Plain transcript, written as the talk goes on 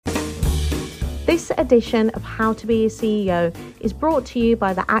This edition of How to Be a CEO is brought to you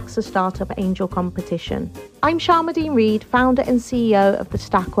by the AXA Startup Angel Competition. I'm Sharmadean Reid, founder and CEO of the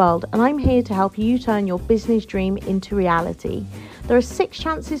Stack World, and I'm here to help you turn your business dream into reality. There are 6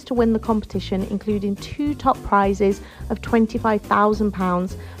 chances to win the competition, including 2 top prizes of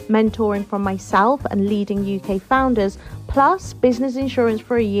 £25,000, mentoring from myself and leading UK founders, plus business insurance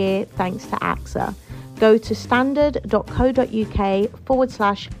for a year thanks to AXA. Go to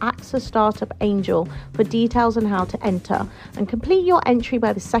standard.co.uk/AXA Startup Angel for details on how to enter and complete your entry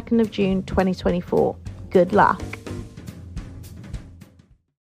by the 2nd of June 2024. Good luck.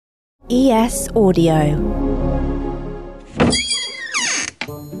 ES Audio.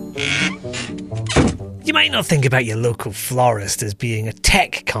 You might not think about your local florist as being a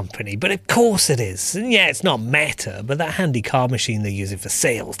tech company, but of course it is. And yeah, it's not Meta, but that handy card machine they're using for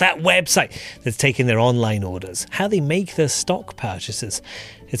sales, that website that's taking their online orders, how they make their stock purchases,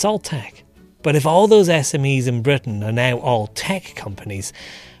 it's all tech. But if all those SMEs in Britain are now all tech companies,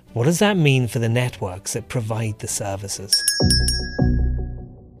 what does that mean for the networks that provide the services?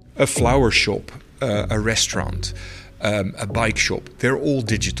 A flower shop, a restaurant, a bike shop, they're all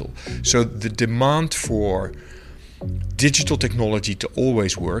digital. So the demand for digital technology to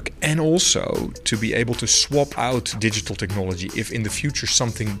always work, and also to be able to swap out digital technology if in the future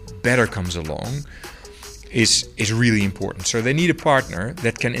something better comes along, is really important. So they need a partner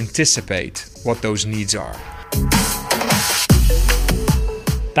that can anticipate what those needs are.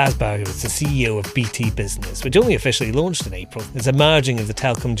 Bas Burger is the CEO of BT Business, which only officially launched in April. It's a merging of the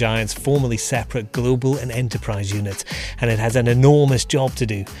telecom giant's formerly separate global and enterprise units, and it has an enormous job to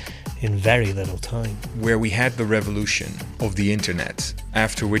do in very little time. Where we had the revolution of the internet,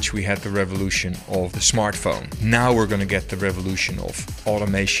 after which we had the revolution of the smartphone. Now we're going to get the revolution of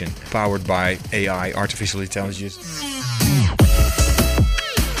automation powered by AI, artificial intelligence.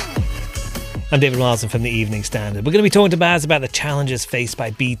 I'm David Wilson from the Evening Standard. We're going to be talking to Bas about the challenges faced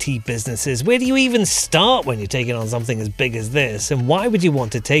by BT businesses. Where do you even start when you're taking on something as big as this? And why would you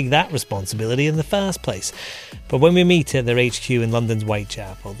want to take that responsibility in the first place? But when we meet at their HQ in London's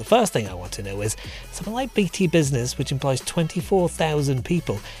Whitechapel, the first thing I want to know is, something like BT Business, which employs 24,000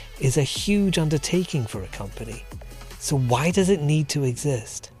 people, is a huge undertaking for a company. So why does it need to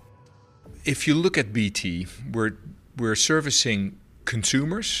exist? If you look at BT, we're servicing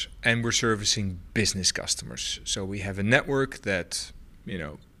consumers and we're servicing business customers. So we have a network that,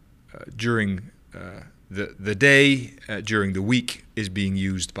 during the day, during the week, is being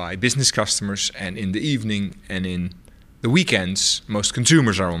used by business customers, and in the evening and in the weekends, most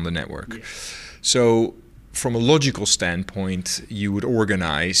consumers are on the network. Yes. So from a logical standpoint, you would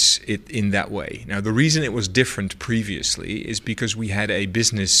organize it in that way. Now, the reason it was different previously is because we had a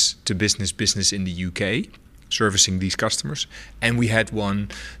business-to-business business in the UK, servicing these customers, and we had one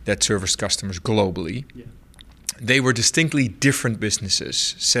that serviced customers globally. Yeah. They were distinctly different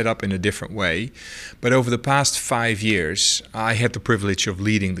businesses, set up in a different way. But over the past 5 years, I had the privilege of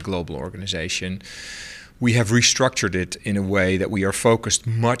leading the global organization. We have restructured it in a way that we are focused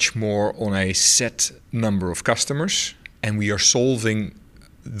much more on a set number of customers, and we are solving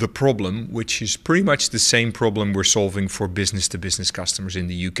the problem, which is pretty much the same problem we're solving for business-to-business customers in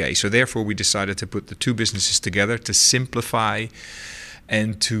the UK. So therefore, we decided to put the two businesses together to simplify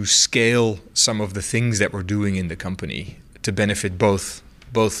and to scale some of the things that we're doing in the company to benefit both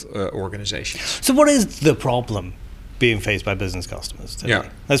organizations. So what is the problem being faced by business customers today? Yeah.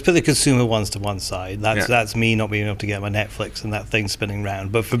 Let's put the consumer ones to one side. That's me not being able to get my Netflix and that thing spinning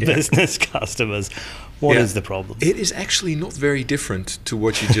round. But for business customers, what is the problem? It is actually not very different to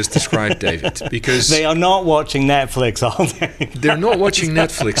what you just described, David, because they are not watching Netflix all day. They're not watching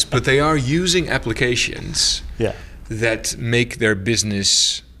Netflix, but they are using applications that make their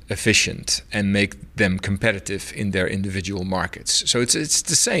business efficient and make them competitive in their individual markets. So it's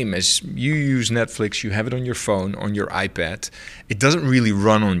the same as you use Netflix, you have it on your phone, on your iPad. It doesn't really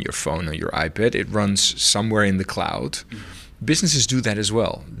run on your phone or your iPad. It runs somewhere in the cloud. Mm-hmm. Businesses do that as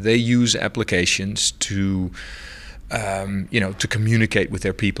well. They use applications to communicate with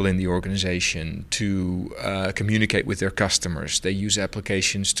their people in the organization, to communicate with their customers. They use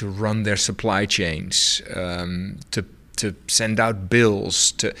applications to run their supply chains, to send out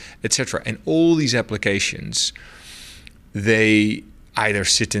bills, to etc. And all these applications, they either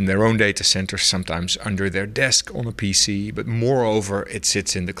sit in their own data center, sometimes under their desk on a PC, but moreover, it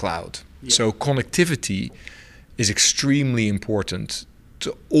sits in the cloud. Yeah. So connectivity is extremely important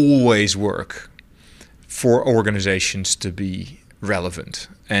to always work for organizations to be relevant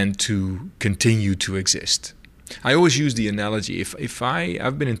and to continue to exist. I always use the analogy,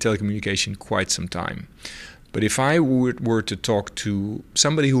 I've been in telecommunication quite some time. But if I were to talk to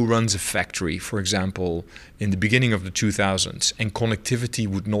somebody who runs a factory, for example, in the beginning of the 2000s, and connectivity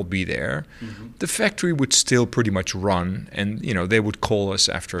would not be there, the factory would still pretty much run, and they would call us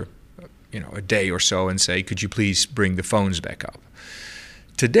after a day or so and say, could you please bring the phones back up?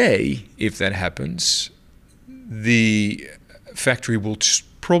 Today, if that happens, the factory will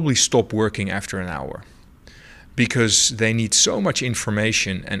probably stop working after an hour, because they need so much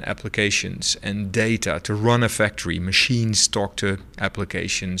information and applications and data to run a factory. Machines talk to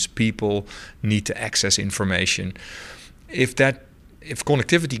applications, people need to access information. If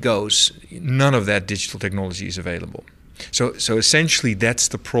connectivity goes, none of that digital technology is available. So essentially that's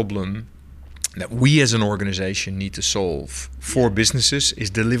the problem that we as an organization need to solve for businesses, is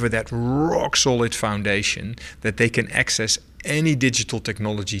deliver that rock solid foundation that they can access any digital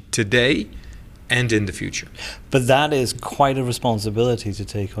technology today and in the future. But that is quite a responsibility to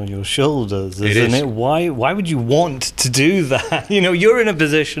take on your shoulders, isn't it? Why would you want to do that? You're in a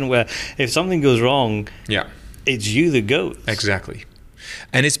position where if something goes wrong, it's you that goes. Exactly.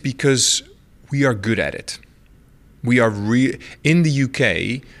 And it's because we are good at it. We are in the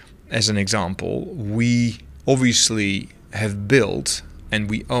UK, as an example, we obviously have built and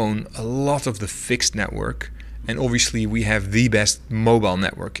we own a lot of the fixed network. And obviously we have the best mobile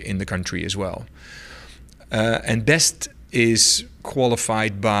network in the country as well. And best is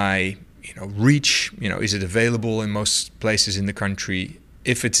qualified by reach. Is it available in most places in the country?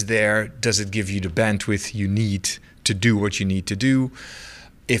 If it's there, does it give you the bandwidth you need to do what you need to do?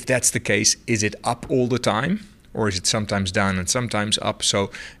 If that's the case, is it up all the time? Or is it sometimes down and sometimes up?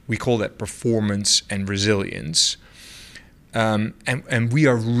 So we call that performance and resilience. And we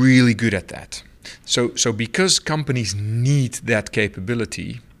are really good at that. So because companies need that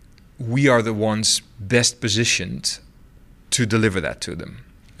capability, we are the ones best positioned to deliver that to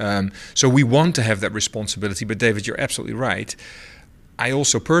them. So we want to have that responsibility. But David, you're absolutely right. I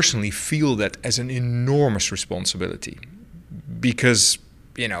also personally feel that as an enormous responsibility, because,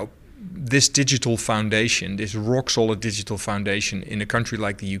 this digital foundation, this rock solid digital foundation in a country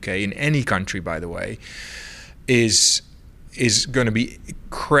like the UK, in any country, by the way, is going to be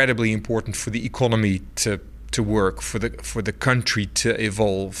incredibly important for the economy to work, for the country to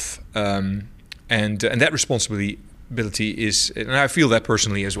evolve, and that responsibility is, and I feel that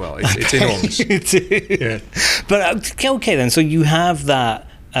personally as well. It's enormous. You do. Yeah. But okay then. So you have that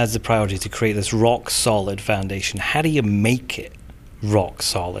as the priority, to create this rock solid foundation. How do you make it rock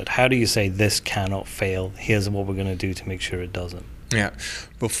solid? How do you say this cannot fail? Here's what we're going to do to make sure it doesn't. Yeah.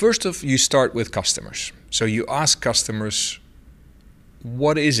 Well, first off, you start with customers. So you ask customers,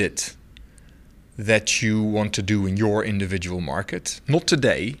 what is it that you want to do in your individual market? Not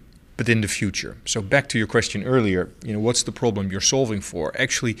today, but in the future. So back to your question earlier, what's the problem you're solving for?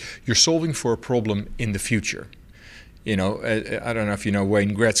 Actually, you're solving for a problem in the future. I don't know if you know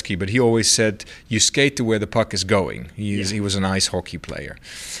Wayne Gretzky, but he always said, you skate to where the puck is going. He was an ice hockey player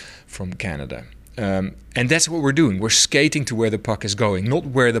from Canada. And that's what we're doing. We're skating to where the puck is going, not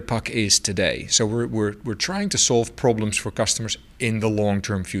where the puck is today. So we're trying to solve problems for customers in the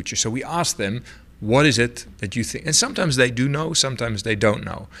long-term future. So we ask them, what is it that you think? And sometimes they do know, sometimes they don't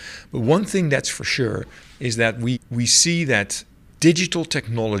know. But one thing that's for sure is that we see that digital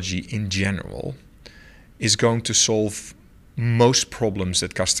technology in general is going to solve most problems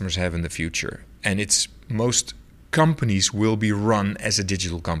that customers have in the future. And most companies will be run as a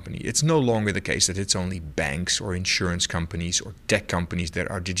digital company. It's no longer the case that it's only banks or insurance companies or tech companies that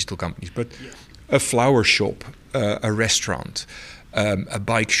are digital companies, but a flower shop, a restaurant, a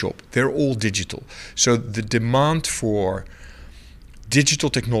bike shop, they're all digital. So the demand for digital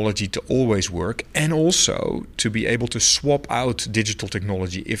technology to always work, and also to be able to swap out digital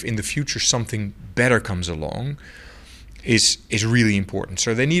technology if in the future something better comes along, is really important.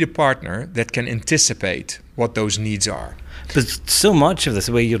 So they need a partner that can anticipate what those needs are. But so much of this,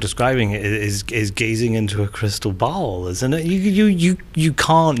 the way you're describing it, is gazing into a crystal ball, isn't it? You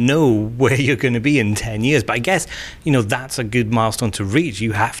can't know where you're going to be in 10 years. But I guess, that's a good milestone to reach.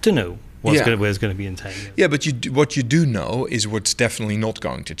 You have to know where it's going to be in 10 years. Yeah, but what you do know is what's definitely not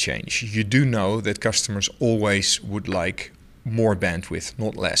going to change. You do know that customers always would like more bandwidth,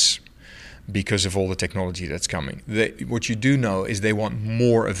 not less, because of all the technology that's coming. What you do know is they want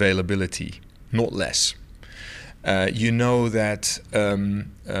more availability, not less. You know that,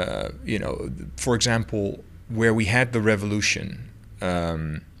 for example, where we had the revolution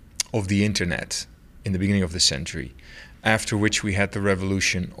of the internet in the beginning of the century, after which we had the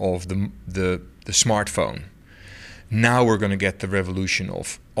revolution of the smartphone. Now we're going to get the revolution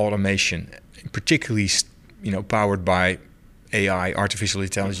of automation, particularly powered by AI, artificial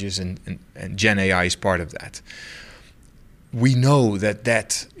intelligence, and Gen AI is part of that. We know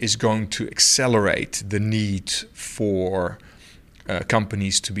that is going to accelerate the need for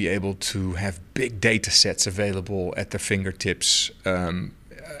companies to be able to have big data sets available at their fingertips, and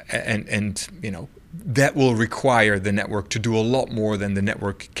that will require the network to do a lot more than the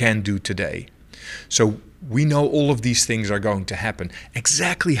network can do today. So we know all of these things are going to happen.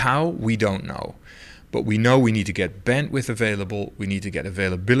 Exactly how, we don't know. But we know we need to get bandwidth available, we need to get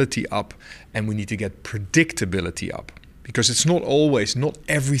availability up, and we need to get predictability up. Because it's not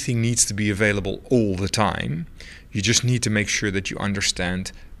everything needs to be available all the time. You just need to make sure that you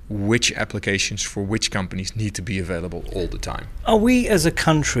understand which applications for which companies need to be available all the time. Are we as a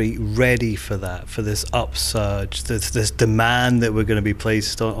country ready for that, for this upsurge, this demand that we're going to be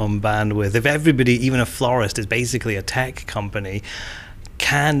placed on bandwidth? If everybody, even a florist, is basically a tech company,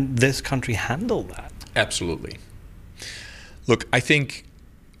 can this country handle that? Absolutely. Look, I think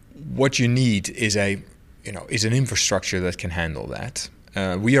what you need is an infrastructure that can handle that.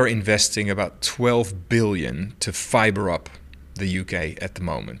 We are investing about 12 billion to fiber up the UK at the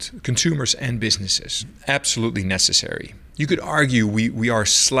moment, consumers and businesses. Absolutely necessary. You could argue we are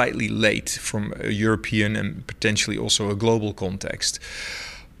slightly late from a European and potentially also a global context,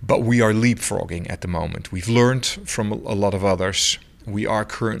 but we are leapfrogging at the moment. We've learned from a lot of others. We are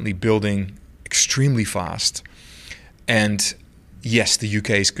currently building extremely fast, and yes, the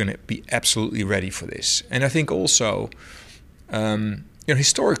UK is going to be absolutely ready for this. And I think also,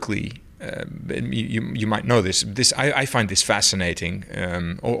 historically, you might know this. I find this fascinating.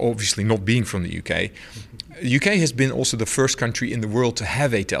 Obviously, not being from the UK, the UK has been also the first country in the world to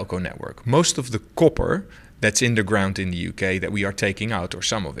have a telco network. Most of the copper that's in the ground in the UK that we are taking out, or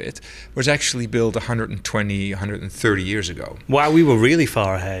some of it, was actually built 120, 130 years ago. Wow, we were really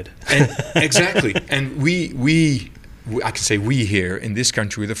far ahead. And, exactly. And I can say we here in this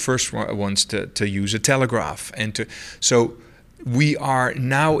country were the first ones to use a telegraph. So we are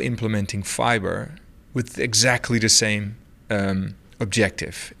now implementing fiber with exactly the same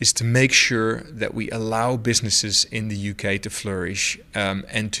objective, is to make sure that we allow businesses in the UK to flourish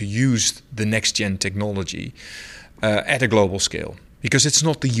and to use the next gen technology at a global scale. Because it's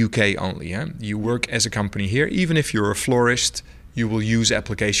not the UK only. You work as a company here, even if you're a florist, you will use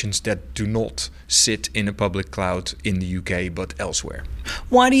applications that do not sit in a public cloud in the UK but elsewhere.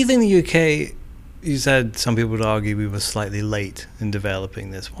 Why do you think the UK, you said some people would argue we were slightly late in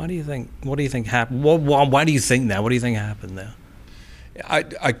developing this. What do you think happened? Why do you think that? What do you think happened there?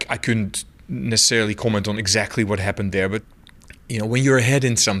 I couldn't necessarily comment on exactly what happened there, but when you're ahead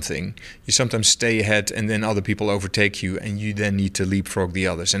in something, you sometimes stay ahead and then other people overtake you and you then need to leapfrog the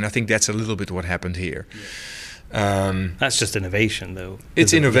others. And I think that's a little bit what happened here. That's just innovation, though.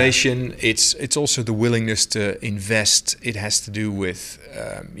 It's innovation. It's also the willingness to invest. It has to do with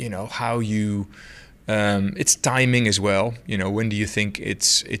how you. It's timing as well. When do you think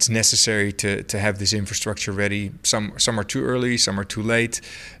it's necessary to have this infrastructure ready? Some are too early, some are too late.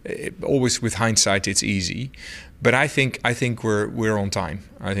 Always with hindsight, it's easy. But I think we're on time.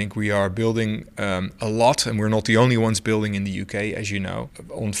 I think we are building a lot, and we're not the only ones building in the UK, as you know.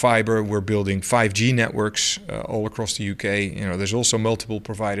 On fiber, we're building 5G networks all across the UK. There's also multiple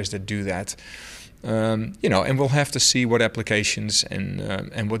providers that do that. And we'll have to see what applications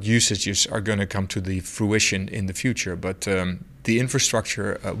and what usages are going to come to the fruition in the future. But the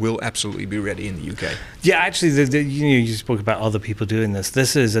infrastructure will absolutely be ready in the UK. Yeah, actually, you spoke about other people doing this.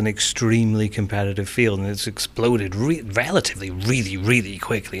 This is an extremely competitive field, and it's exploded relatively, really, really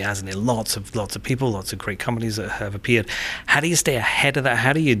quickly, hasn't it? Lots of people, lots of great companies that have appeared. How do you stay ahead of that?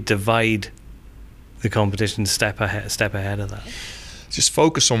 How do you divide the competition, step ahead of that? Just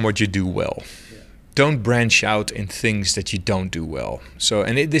focus on what you do well. Don't branch out in things that you don't do well. So,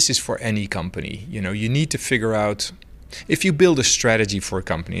 this is for any company. You need to figure out, if you build a strategy for a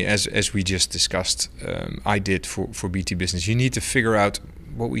company, as we just discussed, I did for BT Business, you need to figure out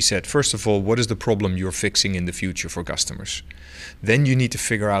what we said. First of all, what is the problem you're fixing in the future for customers? Then you need to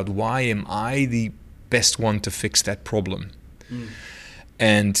figure out, why am I the best one to fix that problem?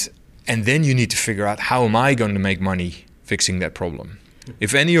 And then you need to figure out, how am I going to make money fixing that problem?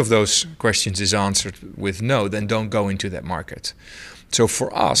 If any of those questions is answered with no, then don't go into that market. So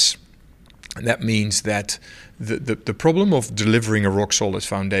for us, that means that the problem of delivering a rock-solid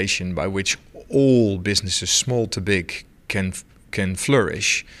foundation by which all businesses, small to big, can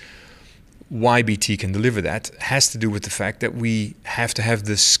flourish, why BT can deliver that has to do with the fact that we have to have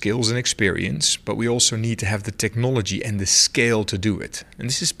the skills and experience, but we also need to have the technology and the scale to do it. And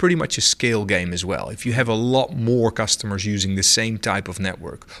this is pretty much a scale game as well. If you have a lot more customers using the same type of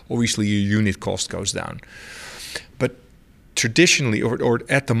network, obviously your unit cost goes down. But traditionally, or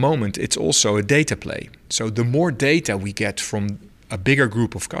at the moment, it's also a data play. So the more data we get from a bigger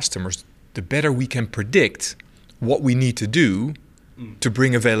group of customers, the better we can predict what we need to do to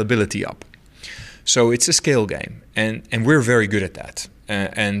bring availability up. So it's a scale game, and we're very good at that.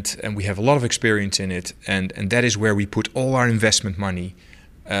 And we have a lot of experience in it, and that is where we put all our investment money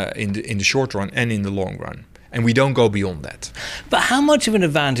in the short run and in the long run. And we don't go beyond that. But how much of an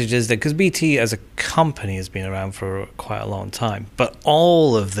advantage is there? Because BT as a company has been around for quite a long time, but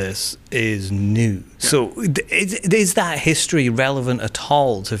all of this is new. Yeah. So is that history relevant at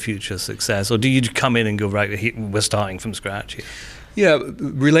all to future success? Or do you come in and go, right, we're starting from scratch here? Yeah,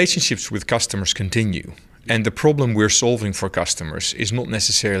 relationships with customers continue. And the problem we're solving for customers is not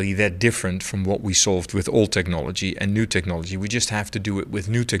necessarily that different from what we solved with old technology and new technology. We just have to do it with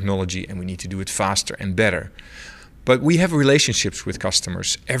new technology, and we need to do it faster and better. But we have relationships with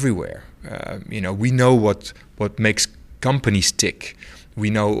customers everywhere. We know what makes companies tick. We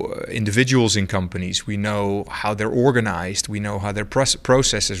know individuals in companies. We know how they're organized. We know how their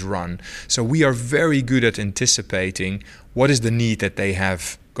processes run. So we are very good at anticipating what is the need that they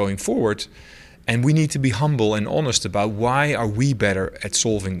have going forward. And we need to be humble and honest about why are we better at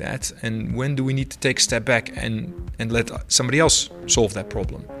solving that, and when do we need to take a step back and let somebody else solve that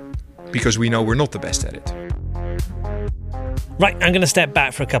problem, because we know we're not the best at it. Right, I'm going to step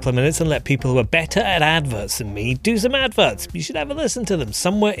back for a couple of minutes and let people who are better at adverts than me do some adverts. You should have a listen to them.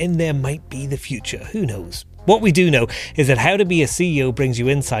 Somewhere in there might be the future. Who knows? What we do know is that How to Be a CEO brings you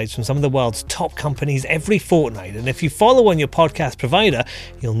insights from some of the world's top companies every fortnight. And if you follow on your podcast provider,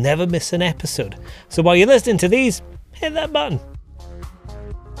 you'll never miss an episode. So while you're listening to these, hit that button.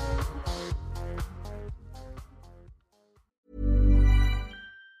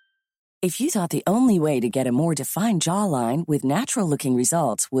 If you thought the only way to get a more defined jawline with natural-looking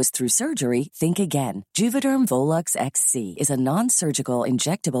results was through surgery, think again. Juvederm Volux XC is a non-surgical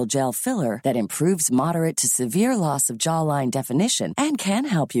injectable gel filler that improves moderate to severe loss of jawline definition and can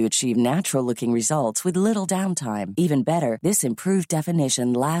help you achieve natural-looking results with little downtime. Even better, this improved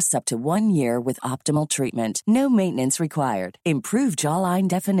definition lasts up to 1 year with optimal treatment. No maintenance required. Improve jawline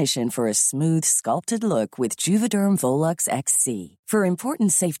definition for a smooth, sculpted look with Juvederm Volux XC. For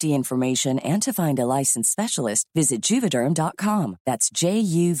important safety information and to find a licensed specialist, visit Juvederm.com. That's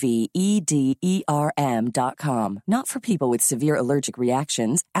JUVEDERM.com. Not for people with severe allergic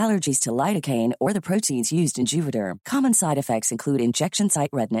reactions, allergies to lidocaine, or the proteins used in Juvederm. Common side effects include injection site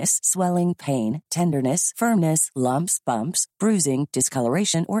redness, swelling, pain, tenderness, firmness, lumps, bumps, bruising,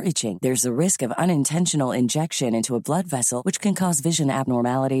 discoloration, or itching. There's a risk of unintentional injection into a blood vessel, which can cause vision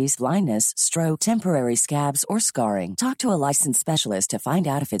abnormalities, blindness, stroke, temporary scabs, or scarring. Talk to a licensed specialist to find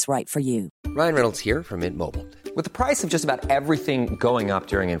out if it's right for you. Ryan Reynolds here from Mint Mobile. With the price of just about everything going up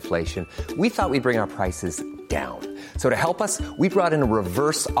during inflation, we thought we'd bring our prices down. So to help us, we brought in a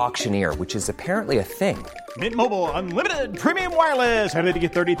reverse auctioneer, which is apparently a thing. Mint Mobile Unlimited Premium Wireless. How to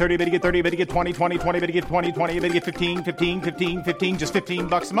get 30, 30, how to get 30, how to get 20, 20, 20, how to get 20, 20, how to get 15, 15, 15, 15, just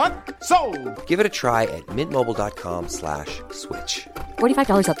 $15 a month? Sold! Give it a try at mintmobile.com/switch.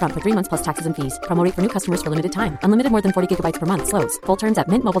 $45 up front for 3 months plus taxes and fees. Promo rate for new customers for limited time. Unlimited more than 40 gigabytes per month. Slows full terms at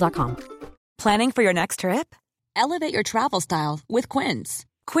mintmobile.com. Planning for your next trip? Elevate your travel style with Quince.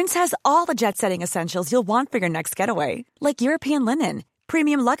 Quince has all the jet-setting essentials you'll want for your next getaway, like European linen,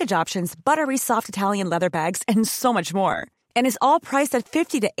 premium luggage options, buttery soft Italian leather bags, and so much more. And is all priced at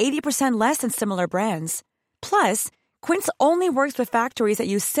 50 to 80% less than similar brands. Plus, Quince only works with factories that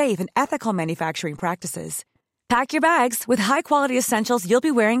use safe and ethical manufacturing practices. Pack your bags with high-quality essentials you'll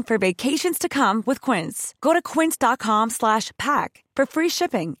be wearing for vacations to come with Quince. Go to quince.com/pack for free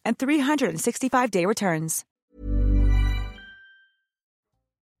shipping and 365-day returns.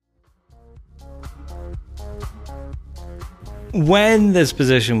 When this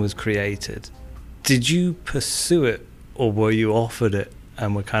position was created, did you pursue it, or were you offered it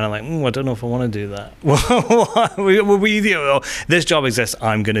and were kind of like, I don't know if I want to do that? This job exists,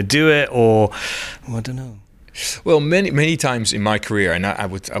 I'm going to do it, or I don't know. Well, many times in my career, and I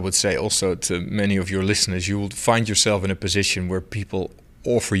would say also to many of your listeners, you will find yourself in a position where people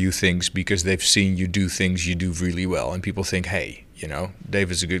offer you things because they've seen you do things you do really well, and people think, hey,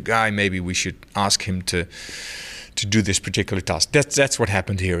 David's a good guy, maybe we should ask him to do this particular task. That's what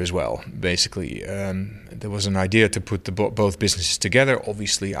happened here as well. Basically, there was an idea to put both businesses together.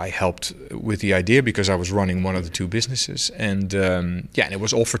 Obviously, I helped with the idea because I was running one of the two businesses, and and it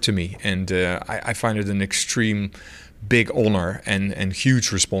was offered to me, and I find it an extreme big honor and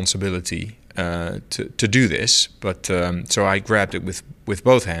huge responsibility to do this. But so I grabbed it with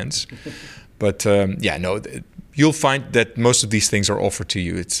both hands. But you'll find that most of these things are offered to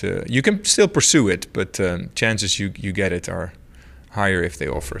you. It's you can still pursue it, but chances you get it are higher if they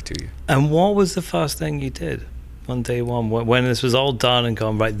offer it to you. And what was the first thing you did on day one when this was all done and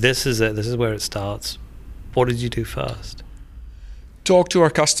gone, right, this is it, this is where it starts? What did you do first? Talk to our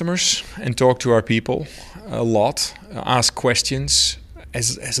customers and talk to our people a lot. Ask questions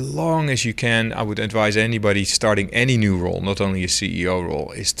as long as you can. I would advise anybody starting any new role, not only a CEO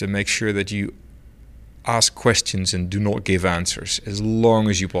role, is to make sure that you ask questions and do not give answers as long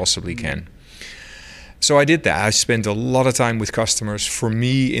as you possibly can. So I did that. I spent a lot of time with customers. For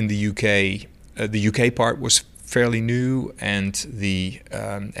me in the UK part was fairly new, and the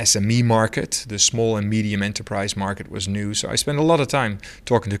SME market, the small and medium enterprise market, was new. So I spent a lot of time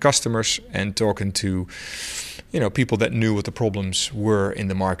talking to customers and talking to, people that knew what the problems were in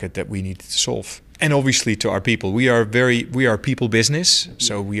the market that we needed to solve. And obviously to our people. We are a people business,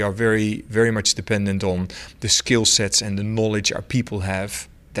 so we are very, very much dependent on the skill sets and the knowledge our people have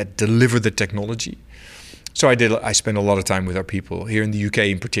that deliver the technology. So I spent a lot of time with our people here in the UK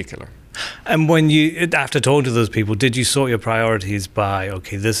in particular. And when you, after talking to those people, did you sort your priorities by,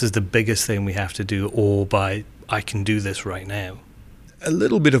 okay, this is the biggest thing we have to do, or by, I can do this right now? A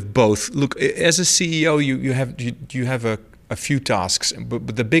little bit of both. Look, as a CEO, you have a few tasks,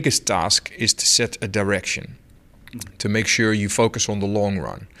 but the biggest task is to set a direction, to make sure you focus on the long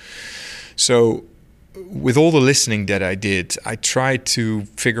run. So with all the listening that I did, I tried to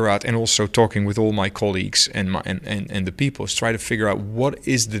figure out, and also talking with all my colleagues and the people, is try to figure out what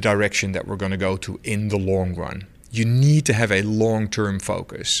is the direction that we're going to go to in the long run. You need to have a long-term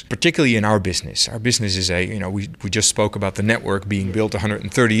focus, particularly in our business. Our business is we just spoke about the network being built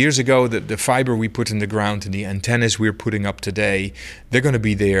 130 years ago. The fiber we put in the ground and the antennas we're putting up today, they're going to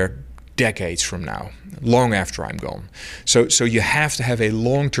be there decades from now, long after I'm gone. So you have to have a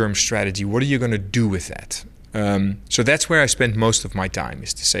long-term strategy. What are you going to do with that? So that's where I spend most of my time,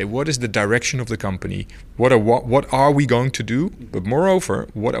 is to say, what is the direction of the company? What are we going to do? But moreover,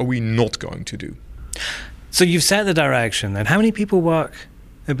 what are we not going to do? So you've set the direction. Then how many people work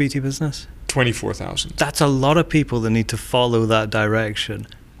at BT Business? 24,000. That's a lot of people that need to follow that direction.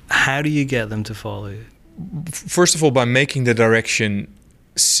 How do you get them to follow you? First of all, by making the direction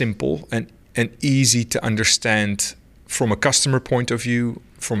simple and easy to understand from a customer point of view,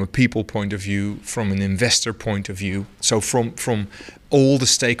 from a people point of view, from an investor point of view. So from all the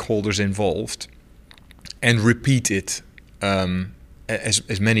stakeholders involved, and repeat it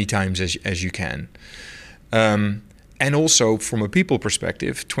as many times as you can. And also from a people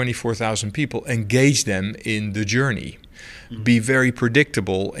perspective, 24,000 people, engage them in the journey. Mm-hmm. Be very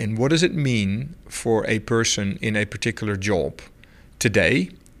predictable in what does it mean for a person in a particular job today,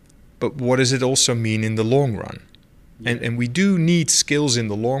 but what does it also mean in the long run? Yeah. And we do need skills in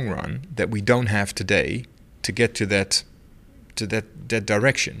the long run that we don't have today to get to that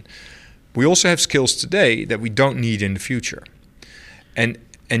direction. We also have skills today that we don't need in the future.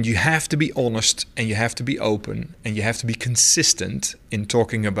 And you have to be honest, and you have to be open, and you have to be consistent in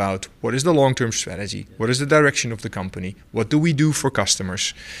talking about what is the long-term strategy, what is the direction of the company, what do we do for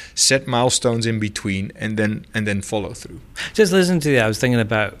customers, set milestones in between, and then follow through. Just listening to you, I was thinking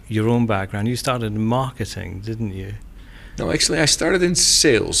about your own background. You started in marketing, didn't you? No, actually, I started in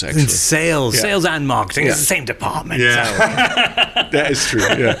sales. In sales, yeah. Sales and marketing. Yeah. It's the same department. Yeah, so. That is true.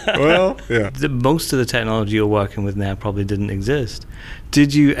 Yeah. Well, yeah. Most of the technology you're working with now probably didn't exist.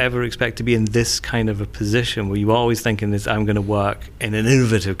 Did you ever expect to be in this kind of a position where you were always thinking this, I'm going to work in an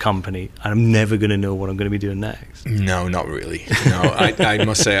innovative company and I'm never going to know what I'm going to be doing next? No, not really. No, I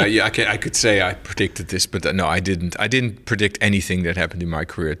must say, I could say I predicted this, but no, I didn't. I didn't predict anything that happened in my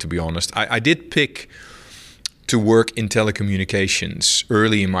career, to be honest. I did pick to work in telecommunications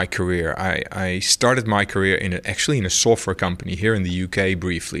early in my career. I started my career in a software company here in the UK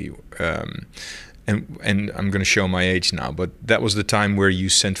briefly. And I'm going to show my age now, but that was the time where you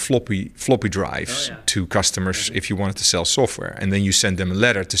sent floppy drives to customers if you wanted to sell software. And then you send them a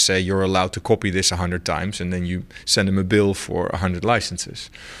letter to say you're allowed to copy this 100 times, and then you send them a bill for 100 licenses.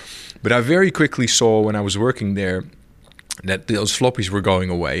 But I very quickly saw when I was working there that those floppies were going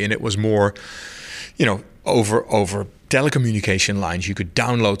away, and it was more, over telecommunication lines, you could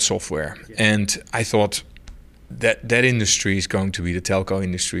download software. And I thought, that industry is going to be the telco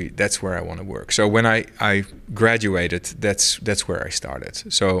industry. That's where I want to work. So when I graduated, that's where I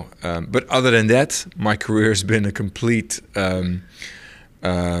started. So, but other than that, my career has been a complete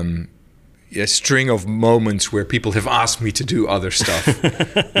string of moments where people have asked me to do other stuff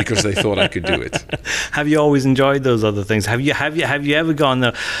because they thought I could do it. Have you always enjoyed those other things? Have you ever gone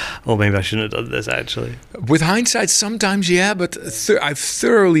there, oh, maybe I shouldn't have done this actually? With hindsight, sometimes, yeah, but I've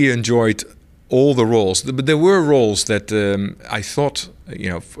thoroughly enjoyed all the roles, but there were roles that I thought,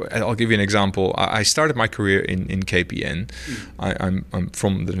 I'll give you an example. I started my career in KPN. I'm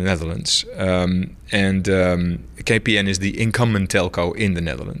from the Netherlands, and KPN is the incumbent telco in the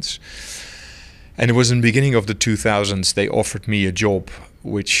Netherlands. And it was in the beginning of the 2000s, they offered me a job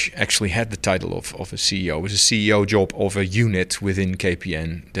which actually had the title of a CEO. It was a CEO job of a unit within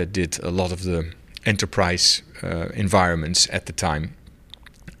KPN that did a lot of the enterprise environments at the time.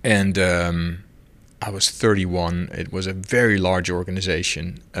 And I was 31. It was a very large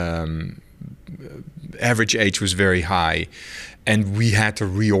organization. Average age was very high. And we had to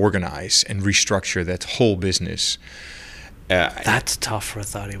reorganize and restructure that whole business. That's tough for a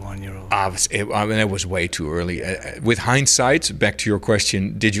 31-year-old. It was way too early. With hindsight, back to your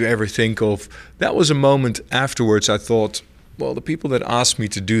question, did you ever think of... That was a moment afterwards I thought, well, the people that asked me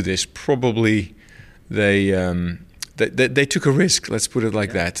to do this, probably they took a risk, let's put it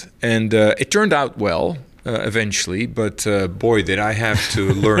like that. And it turned out well eventually, but boy, did I have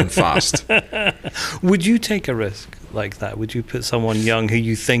to learn fast. Would you take a risk like that? Would you put someone young who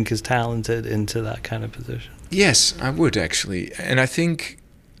you think is talented into that kind of position? Yes, I would actually. And I think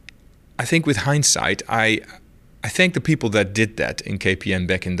with hindsight, I thank the people that did that in KPN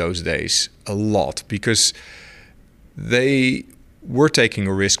back in those days a lot, because they were taking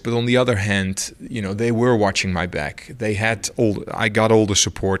a risk, but on the other hand, they were watching my back. I got all the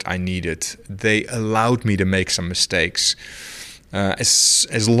support I needed. They allowed me to make some mistakes.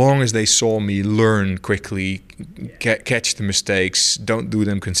 As long as they saw me learn quickly, catch the mistakes, don't do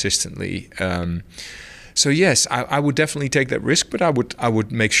them consistently. So yes, I would definitely take that risk, but I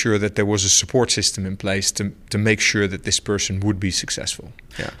would make sure that there was a support system in place to make sure that this person would be successful.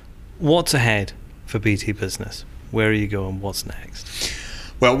 Yeah. What's ahead for BT Business? Where are you going? What's next?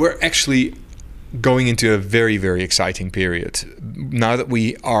 Well, we're actually going into a very, very exciting period now that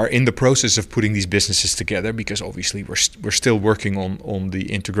we are in the process of putting these businesses together, because obviously we're still working on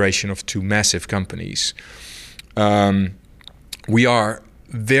the integration of two massive companies. We are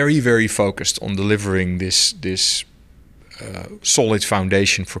very, very focused on delivering this solid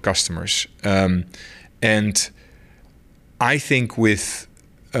foundation for customers. And I think with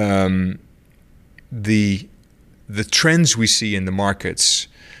the trends we see in the markets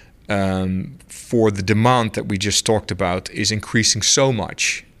for the demand that we just talked about is increasing so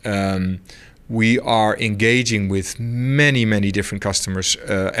much. We are engaging with many, many different customers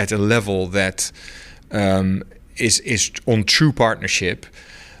at a level that is on true partnership.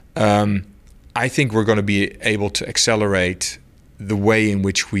 I think we're going to be able to accelerate the way in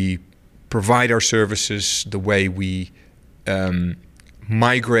which we provide our services, the way we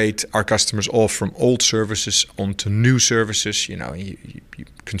migrate our customers off from old services onto new services.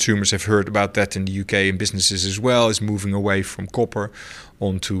 Consumers have heard about that in the UK, and businesses as well, is moving away from copper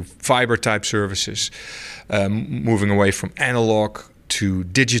onto fiber type services, moving away from analog to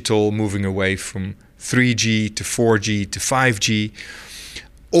digital, moving away from 3G to 4G to 5G.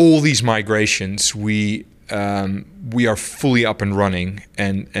 All these migrations, we are fully up and running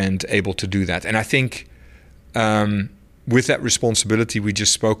and able to do that. And I think with that responsibility we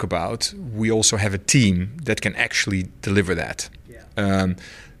just spoke about, we also have a team that can actually deliver that. Yeah.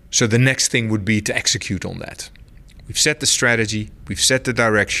 So the next thing would be to execute on that. We've set the strategy, we've set the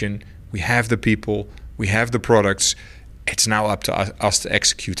direction, we have the people, we have the products. It's now up to us to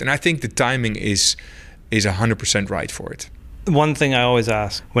execute. And I think the timing is 100% right for it. One thing I always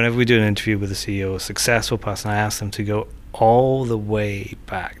ask whenever we do an interview with a CEO, a successful person, I ask them to go all the way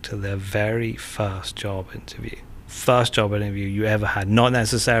back to their very first job interview you ever had. Not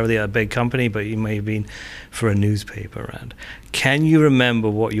necessarily at a big company, but you may have been for a newspaper round. Can you remember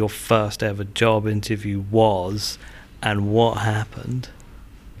what your first ever job interview was and what happened?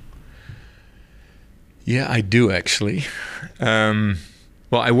 Yeah, I do actually. Well,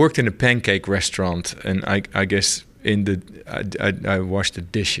 I worked in a pancake restaurant, and I guess I washed the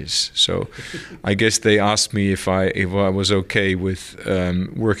dishes. So I guess they asked me if I was okay with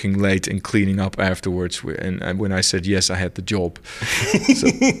working late and cleaning up afterwards. And when I said yes, I had the job. So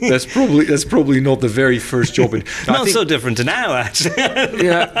that's probably not the very first job. Not so different to now, actually.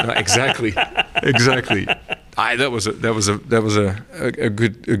 Yeah, no, exactly. That was a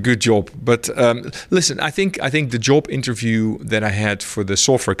good job. But listen, I think the job interview that I had for the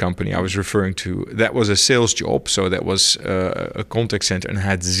software company I was referring to, that was a sales job. So that was a contact center, and I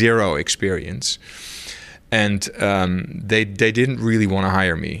had zero experience. And they didn't really want to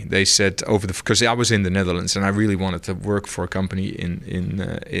hire me. They said because I was in the Netherlands and I really wanted to work for a company in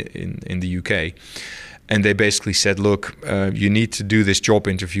the UK. And they basically said, look, you need to do this job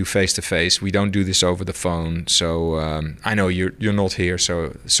interview face-to-face. We don't do this over the phone. So I know you're not here,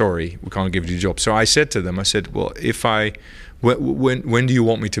 so sorry, we can't give you the job. So I said to them, well, when do you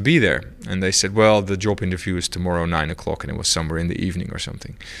want me to be there? And they said, well, the job interview is tomorrow 9:00, and it was somewhere in the evening or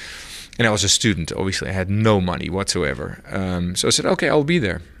something. And I was a student. Obviously, I had no money whatsoever. So I said, okay, I'll be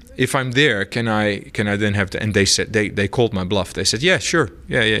there. If I'm there, can I then have and they said they called my bluff. They said, yeah, sure,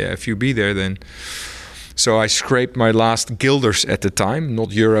 yeah. If you be there, then. So I scraped my last guilders at the time, not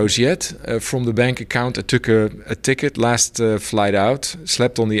euros yet, from the bank account. I took a ticket, last flight out,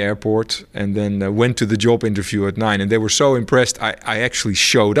 slept on the airport, and then went to the job interview at 9. And they were so impressed. I actually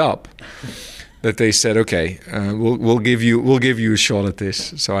showed up. That they said, okay, we'll give you a shot at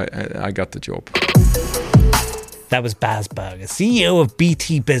this. So I got the job. That was Bas Burger, CEO of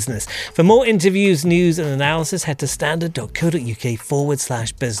BT Business. For more interviews, news and analysis, head to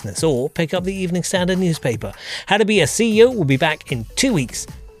standard.co.uk/business or pick up the Evening Standard newspaper. How to Be a CEO will be back in 2 weeks.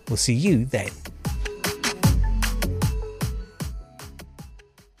 We'll see you then.